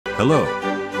Hello.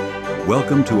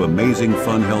 Welcome to Amazing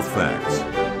Fun Health Facts.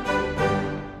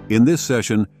 In this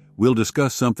session, we'll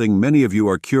discuss something many of you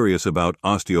are curious about: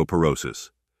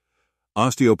 osteoporosis.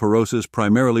 Osteoporosis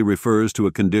primarily refers to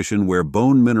a condition where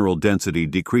bone mineral density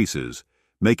decreases,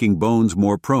 making bones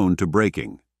more prone to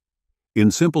breaking. In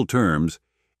simple terms,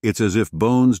 it's as if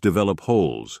bones develop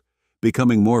holes,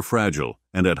 becoming more fragile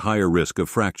and at higher risk of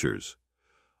fractures.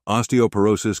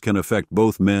 Osteoporosis can affect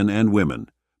both men and women,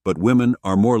 but women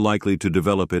are more likely to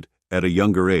develop it at a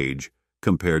younger age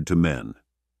compared to men.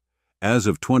 As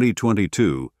of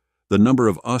 2022, the number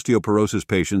of osteoporosis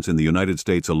patients in the United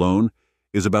States alone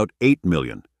is about 8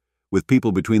 million, with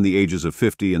people between the ages of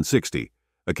 50 and 60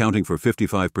 accounting for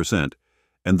 55%,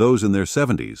 and those in their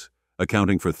 70s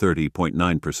accounting for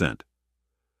 30.9%.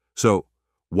 So,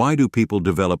 why do people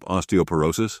develop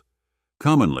osteoporosis?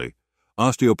 Commonly,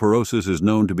 osteoporosis is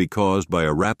known to be caused by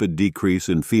a rapid decrease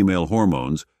in female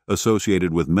hormones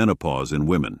associated with menopause in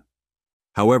women.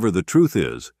 However, the truth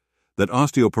is that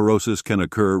osteoporosis can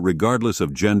occur regardless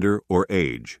of gender or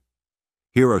age.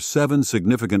 Here are 7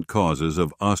 significant causes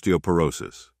of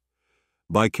osteoporosis.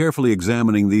 By carefully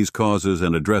examining these causes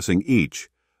and addressing each,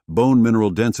 bone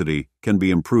mineral density can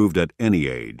be improved at any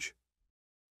age.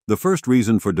 The first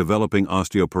reason for developing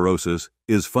osteoporosis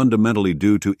is fundamentally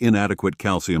due to inadequate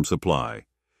calcium supply.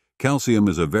 Calcium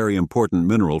is a very important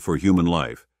mineral for human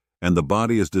life, and the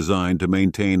body is designed to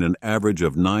maintain an average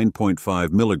of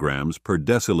 9.5 milligrams per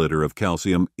deciliter of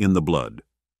calcium in the blood.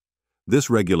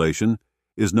 This regulation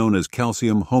is known as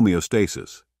calcium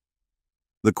homeostasis.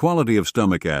 The quality of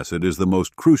stomach acid is the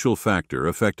most crucial factor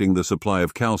affecting the supply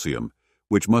of calcium,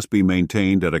 which must be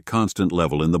maintained at a constant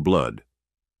level in the blood.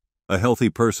 A healthy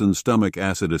person's stomach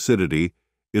acid acidity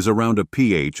is around a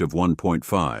pH of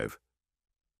 1.5.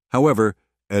 However,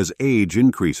 as age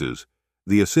increases,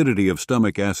 the acidity of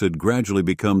stomach acid gradually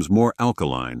becomes more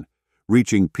alkaline,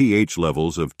 reaching pH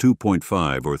levels of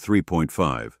 2.5 or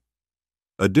 3.5.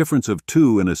 A difference of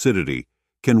 2 in acidity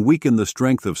can weaken the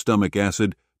strength of stomach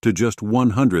acid to just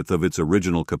 1/100th of its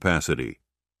original capacity.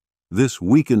 This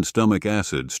weakened stomach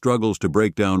acid struggles to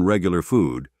break down regular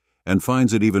food and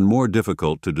finds it even more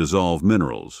difficult to dissolve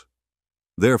minerals.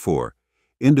 Therefore,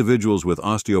 individuals with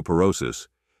osteoporosis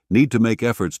need to make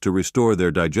efforts to restore their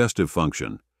digestive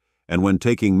function, and when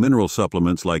taking mineral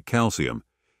supplements like calcium,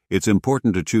 it's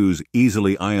important to choose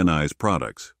easily ionized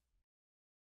products.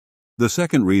 The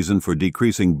second reason for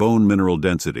decreasing bone mineral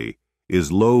density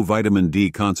is low vitamin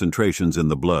D concentrations in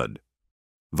the blood.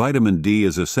 Vitamin D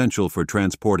is essential for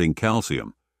transporting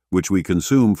calcium, which we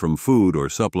consume from food or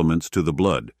supplements, to the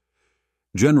blood.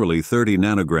 Generally, 30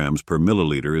 nanograms per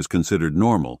milliliter is considered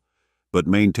normal, but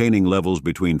maintaining levels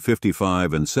between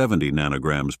 55 and 70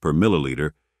 nanograms per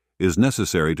milliliter is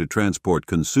necessary to transport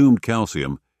consumed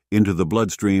calcium into the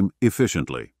bloodstream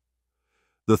efficiently.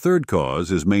 The third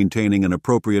cause is maintaining an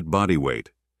appropriate body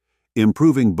weight.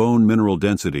 Improving bone mineral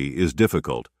density is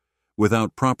difficult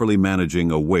without properly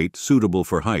managing a weight suitable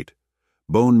for height.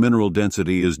 Bone mineral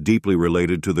density is deeply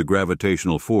related to the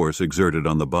gravitational force exerted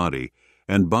on the body,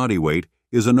 and body weight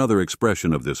is another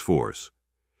expression of this force.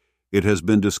 It has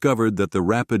been discovered that the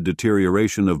rapid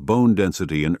deterioration of bone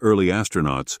density in early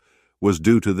astronauts was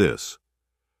due to this.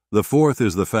 The fourth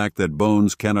is the fact that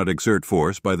bones cannot exert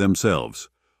force by themselves.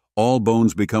 All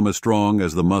bones become as strong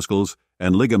as the muscles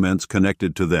and ligaments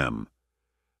connected to them.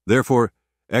 Therefore,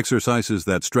 exercises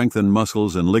that strengthen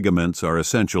muscles and ligaments are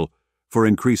essential for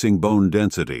increasing bone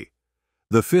density.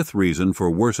 The fifth reason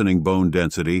for worsening bone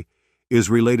density is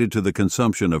related to the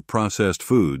consumption of processed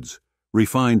foods,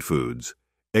 refined foods,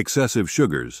 excessive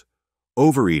sugars,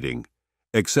 overeating,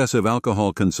 excessive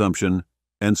alcohol consumption,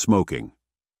 and smoking.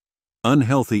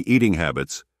 Unhealthy eating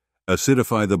habits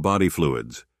acidify the body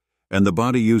fluids, and the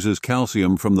body uses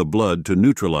calcium from the blood to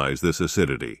neutralize this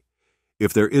acidity.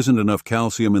 If there isn't enough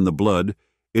calcium in the blood,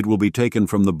 it will be taken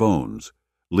from the bones,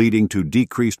 leading to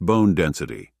decreased bone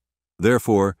density.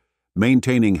 Therefore,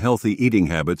 maintaining healthy eating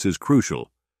habits is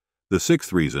crucial. The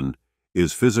sixth reason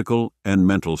is physical and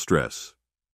mental stress.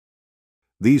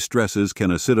 These stresses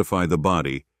can acidify the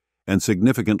body and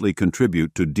significantly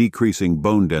contribute to decreasing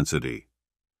bone density.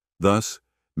 Thus,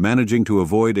 managing to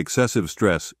avoid excessive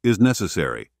stress is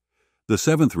necessary. The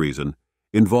seventh reason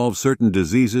involves certain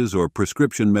diseases or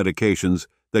prescription medications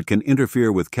that can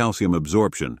interfere with calcium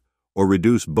absorption or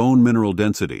reduce bone mineral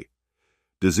density.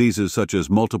 Diseases such as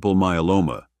multiple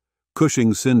myeloma,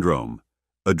 Cushing's syndrome,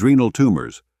 adrenal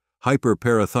tumors,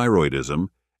 hyperparathyroidism,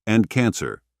 and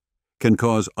cancer can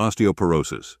cause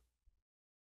osteoporosis.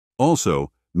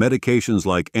 Also, medications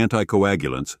like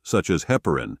anticoagulants such as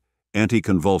heparin,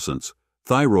 anticonvulsants,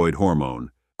 thyroid hormone,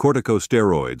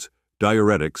 corticosteroids,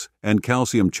 diuretics, and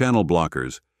calcium channel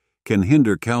blockers can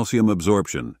hinder calcium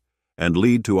absorption and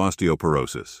lead to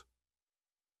osteoporosis.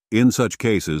 In such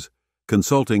cases,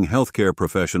 consulting healthcare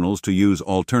professionals to use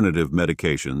alternative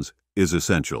medications is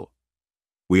essential.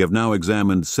 We have now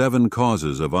examined 7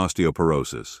 causes of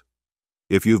osteoporosis.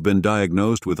 If you've been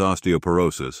diagnosed with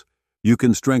osteoporosis, you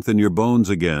can strengthen your bones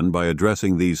again by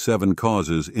addressing these 7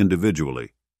 causes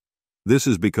individually. This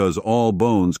is because all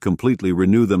bones completely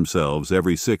renew themselves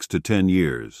every 6 to 10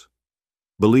 years.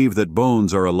 Believe that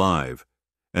bones are alive,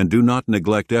 and do not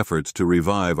neglect efforts to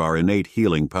revive our innate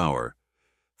healing power.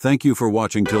 Thank you for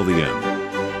watching till the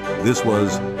end. This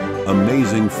was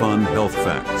Amazing Fun Health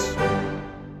Facts.